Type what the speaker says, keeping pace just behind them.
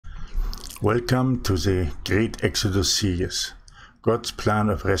Welcome to the Great Exodus series, God's plan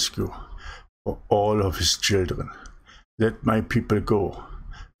of rescue for all of his children. Let my people go,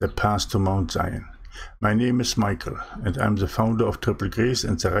 the path to Mount Zion. My name is Michael, and I'm the founder of Triple Grace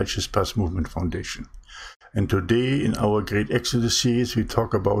and the Righteous Path Movement Foundation. And today in our Great Exodus series we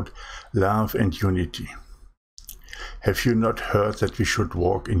talk about love and unity. Have you not heard that we should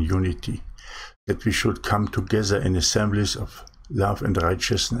walk in unity, that we should come together in assemblies of love and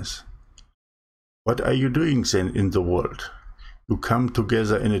righteousness? What are you doing then in the world? You come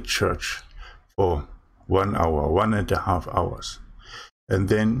together in a church for 1 hour, 1.5 hours, and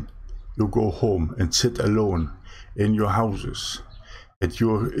then you go home and sit alone in your houses, in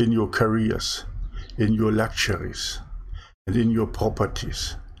your careers, in your luxuries, and in your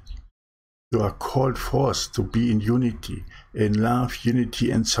properties. You are called forth to be in unity, in love, unity,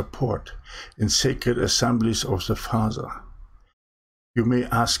 and support, in sacred assemblies of the Father. You may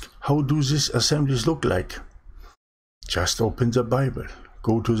ask, how do these assemblies look like? Just open the Bible,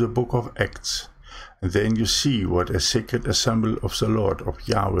 go to the book of Acts, and then you see what a sacred assembly of the Lord, of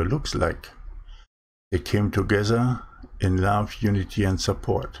Yahweh, looks like. They came together in love, unity, and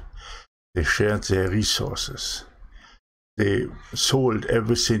support. They shared their resources. They sold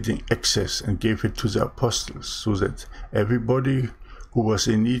everything in excess and gave it to the apostles so that everybody who was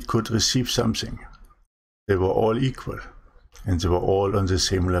in need could receive something. They were all equal. And they were all on the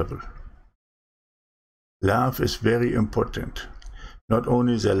same level. Love is very important. Not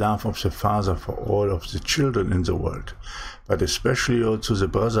only the love of the Father for all of the children in the world, but especially also the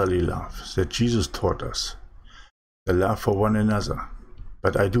brotherly love that Jesus taught us. The love for one another.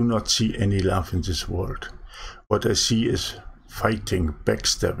 But I do not see any love in this world. What I see is fighting,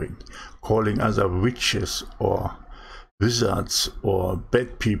 backstabbing, calling other witches or wizards or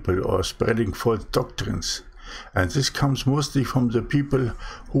bad people or spreading false doctrines. And this comes mostly from the people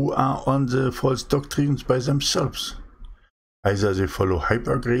who are on the false doctrines by themselves. Either they follow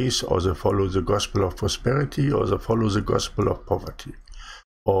hyper grace, or they follow the gospel of prosperity, or they follow the gospel of poverty.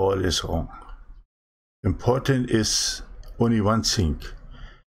 All is wrong. Important is only one thing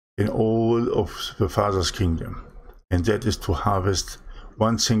in all of the Father's kingdom, and that is to harvest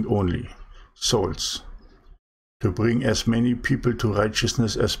one thing only: souls. To bring as many people to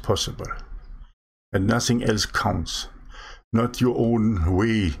righteousness as possible. And nothing else counts. Not your own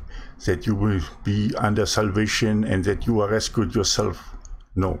way that you will be under salvation and that you are rescued yourself.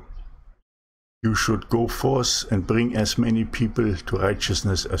 No. You should go forth and bring as many people to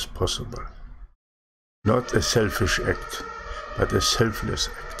righteousness as possible. Not a selfish act, but a selfless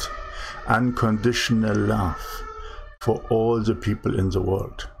act. Unconditional love for all the people in the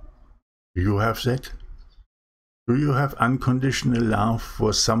world. Do you have that? Do you have unconditional love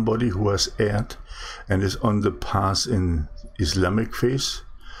for somebody who has erred and is on the path in Islamic faith,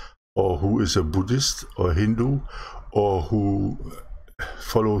 or who is a Buddhist or Hindu, or who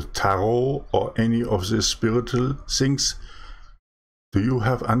follows tarot or any of the spiritual things? Do you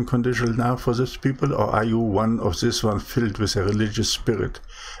have unconditional love for these people, or are you one of this one filled with a religious spirit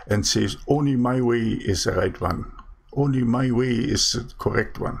and says, only my way is the right one, only my way is the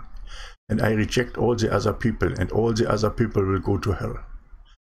correct one? And I reject all the other people, and all the other people will go to hell.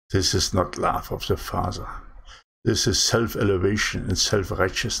 This is not love of the Father. This is self-elevation and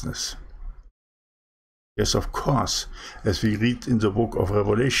self-righteousness. Yes, of course, as we read in the book of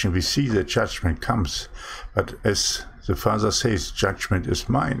Revelation, we see that judgment comes. But as the Father says, judgment is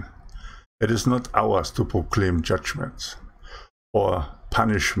mine. It is not ours to proclaim judgments or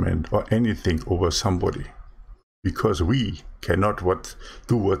punishment or anything over somebody. Because we cannot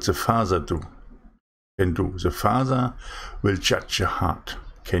do what the Father can do. The Father will judge your heart.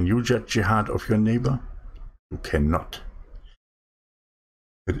 Can you judge the heart of your neighbor? You cannot.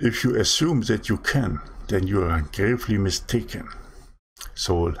 But if you assume that you can, then you are gravely mistaken.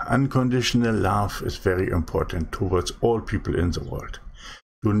 So unconditional love is very important towards all people in the world.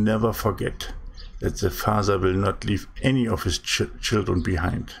 Do never forget that the Father will not leave any of his children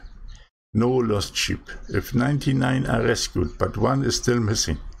behind. No lost sheep. If 99 are rescued, but one is still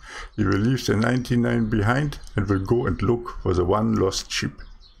missing, he will leave the 99 behind and will go and look for the one lost sheep.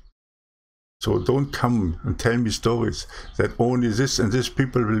 So don't come and tell me stories that only this and this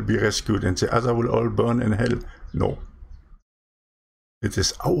people will be rescued and the other will all burn in hell. No. It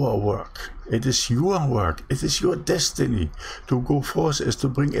is our work. It is your work. It is your destiny to go forth as to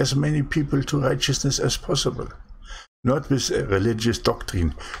bring as many people to righteousness as possible. Not with a religious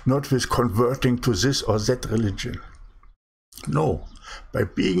doctrine, not with converting to this or that religion. No, by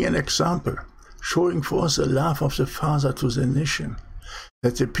being an example, showing forth the love of the Father to the nation,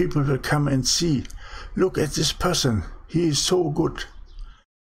 that the people will come and see, look at this person, he is so good.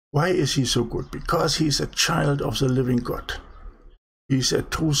 Why is he so good? Because he's a child of the living God. He's a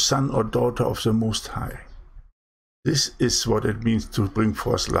true son or daughter of the Most High. This is what it means to bring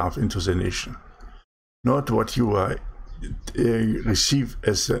forth love into the nation. Not what you are receive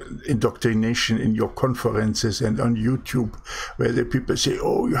as indoctrination in your conferences and on YouTube, where the people say,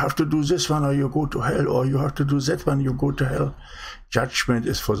 oh, you have to do this one or you go to hell, or you have to do that one, you go to hell. Judgment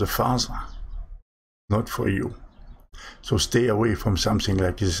is for the Father, not for you. So stay away from something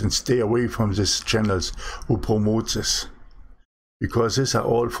like this, and stay away from these channels who promote this, because these are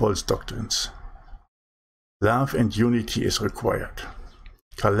all false doctrines. Love and unity is required.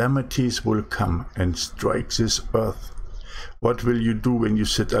 Calamities will come and strike this earth. What will you do when you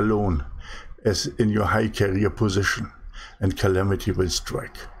sit alone as in your high career position and calamity will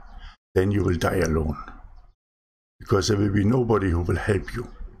strike? Then you will die alone, because there will be nobody who will help you.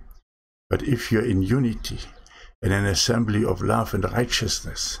 But if you're in unity, in an assembly of love and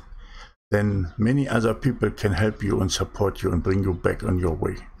righteousness, then many other people can help you and support you and bring you back on your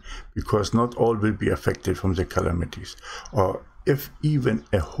way, because not all will be affected from the calamities. Or if even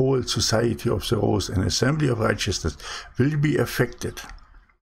a whole society of the rose, an assembly of righteousness, will be affected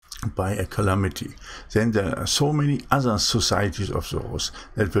by a calamity, then there are so many other societies of the rose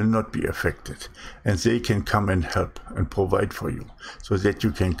that will not be affected, and they can come and help and provide for you so that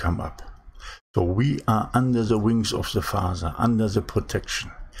you can come up. So we are under the wings of the Father, under the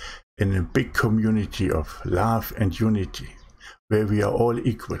protection, in a big community of love and unity, where we are all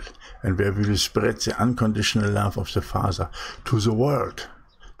equal, and where we will spread the unconditional love of the Father to the world,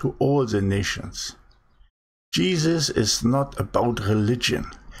 to all the nations. Jesus is not about religion.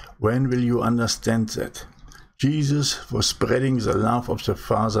 When will you understand that? Jesus was spreading the love of the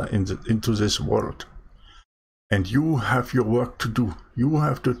Father into this world. And you have your work to do. You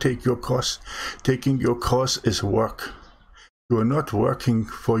have to take your cross. Taking your cross is work. You are not working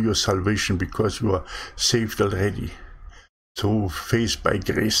for your salvation because you are saved already, through faith by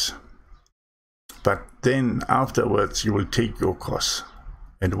grace. But then afterwards you will take your cross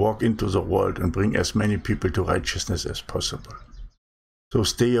and walk into the world and bring as many people to righteousness as possible. So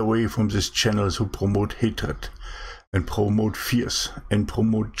stay away from these channels who promote hatred and promote fears and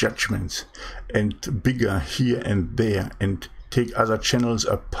promote judgments and bigger here and there, and take other channels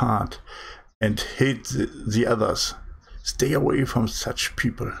apart and hate the others. Stay away from such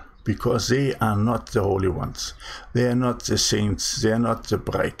people, because they are not the holy ones. They are not the saints. They are not the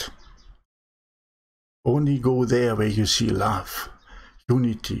bright. Only go there where you see love,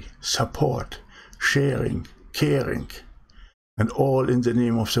 unity, support, sharing, caring, and all in the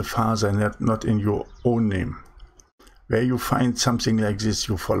name of the Father, not in your own name. Where you find something like this,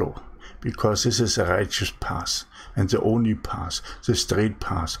 you follow, because this is a righteous path, and the only path, the straight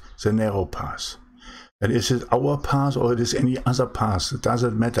path, the narrow path. And is it our path or it is any other path? It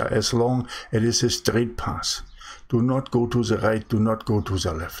doesn't matter, as long as it is a straight path. Do not go to the right, do not go to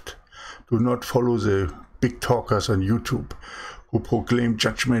the left. Do not follow the big talkers on YouTube who proclaim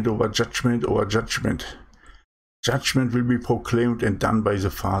judgment over judgment over judgment. Judgment will be proclaimed and done by the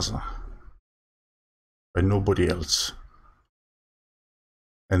Father, by nobody else.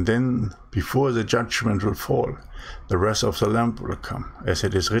 And then, before the judgment will fall, the wrath of the Lamb will come, as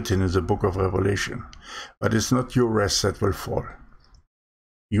it is written in the book of Revelation. But it's not your wrath that will fall.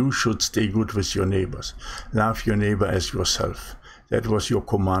 You should stay good with your neighbors. Love your neighbor as yourself. That was your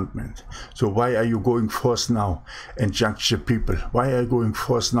commandment. So why are you going forth now and judge the people? Why are you going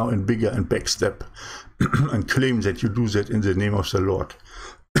forth now and bigger and backstep and claim that you do that in the name of the Lord?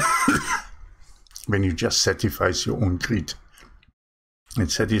 When you just satisfy your own greed and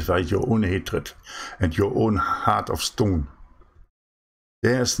satisfy your own hatred and your own heart of stone.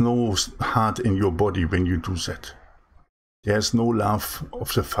 There's no heart in your body when you do that. There's no love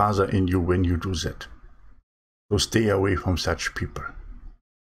of the Father in you when you do that. So stay away from such people.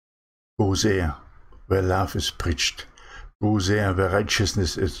 Go there where love is preached. Go there where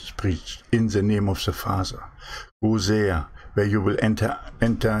righteousness is preached in the name of the Father. Go there where you will enter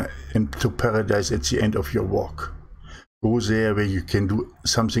into paradise at the end of your walk. Go there where you can do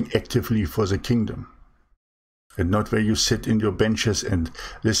something actively for the kingdom, and not where you sit in your benches and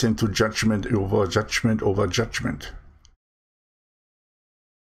listen to judgment over judgment over judgment.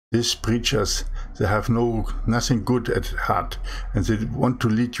 These preachers, they have nothing good at heart, and they want to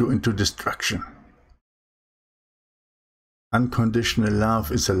lead you into destruction. Unconditional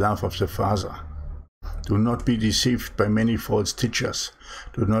love is the love of the Father. Do not be deceived by many false teachers.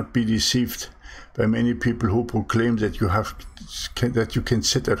 Do not be deceived by many people who proclaim that you can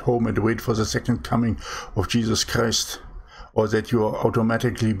sit at home and wait for the second coming of Jesus Christ, or that you will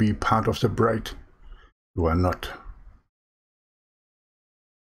automatically be part of the bride. You are not.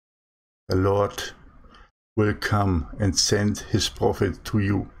 The Lord will come and send his prophet to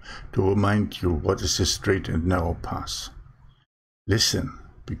you to remind you what is the straight and narrow path. Listen,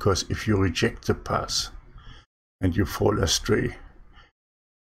 because if you reject the path and you fall astray,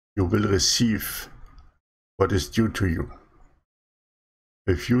 you will receive what is due to you.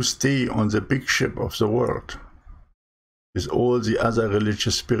 If you stay on the big ship of the world, with all the other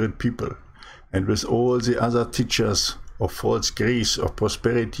religious spirit people, and with all the other teachers of false grace, of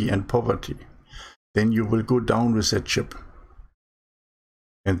prosperity and poverty, then you will go down with that ship,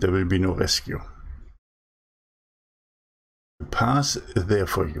 and there will be no rescue. The path is there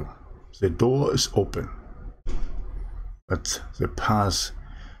for you. The door is open, but the path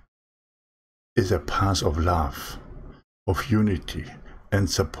is a path of love, of unity and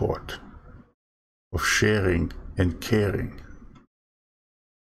support, of sharing and caring,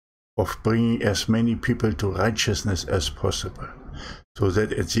 of bringing as many people to righteousness as possible, so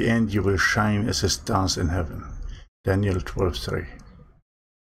that at the end you will shine as the stars in heaven. Daniel 12:3.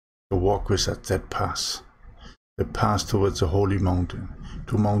 To walk with that path, the path towards the holy mountain,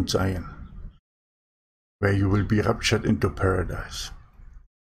 to Mount Zion, where you will be raptured into paradise,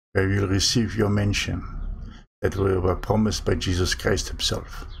 where you will receive your mansion that were promised by Jesus Christ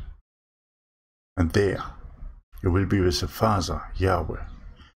himself. And there you will be with the Father, Yahweh,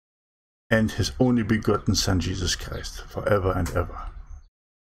 and his only begotten Son, Jesus Christ, forever and ever.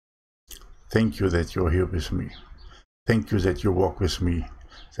 Thank you that you're here with me. Thank you that you walk with me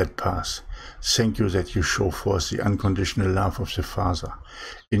that path. Thank you that you show forth the unconditional love of the Father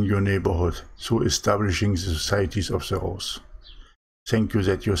in your neighborhood through establishing the societies of the Rose. Thank you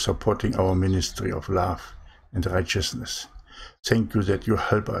that you're supporting our ministry of love and righteousness. Thank you that you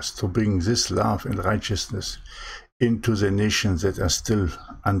help us to bring this love and righteousness into the nations that are still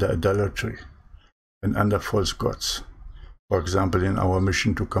under idolatry and under false gods. For example, in our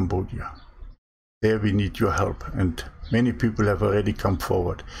mission to Cambodia. There we need your help, and many people have already come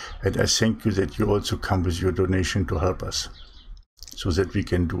forward, and I thank you that you also come with your donation to help us, so that we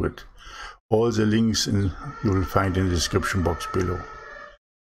can do it. All the links you will find in the description box below.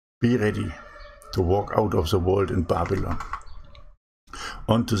 Be ready to walk out of the world in Babylon,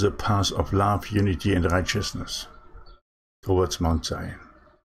 onto the path of love, unity and righteousness, towards Mount Zion.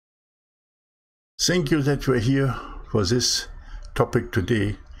 Thank you that you are here for this topic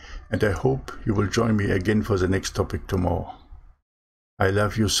today, and I hope you will join me again for the next topic tomorrow. I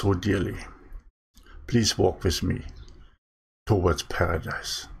love you so dearly. Please walk with me towards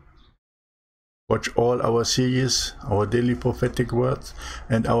paradise. Watch all our series, our daily prophetic words,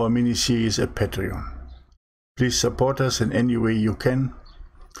 and our mini-series at Patreon. Please support us in any way you can.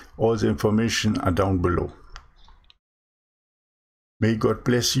 All the information are down below. May God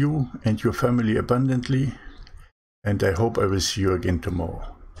bless you and your family abundantly, and I hope I will see you again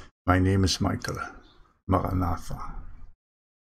tomorrow. My name is Michael. Maranatha.